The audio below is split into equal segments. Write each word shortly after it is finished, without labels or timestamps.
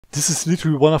This is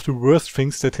literally one of the worst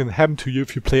things that can happen to you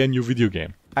if you play a new video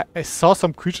game. I saw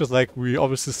some creatures, like we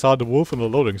obviously saw the wolf on the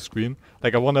loading screen.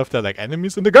 Like I wonder if they're like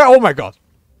enemies in the game. Oh my god!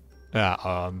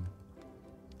 Yeah,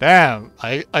 damn,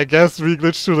 I guess we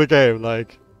glitched through the game,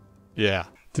 like, yeah.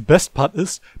 The best part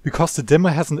is, because the demo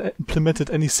hasn't implemented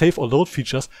any save or load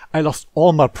features, I lost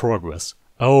all my progress.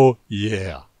 Oh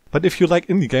yeah. But if you like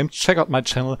indie games, check out my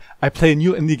channel. I play a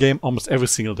new indie game almost every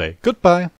single day. Goodbye!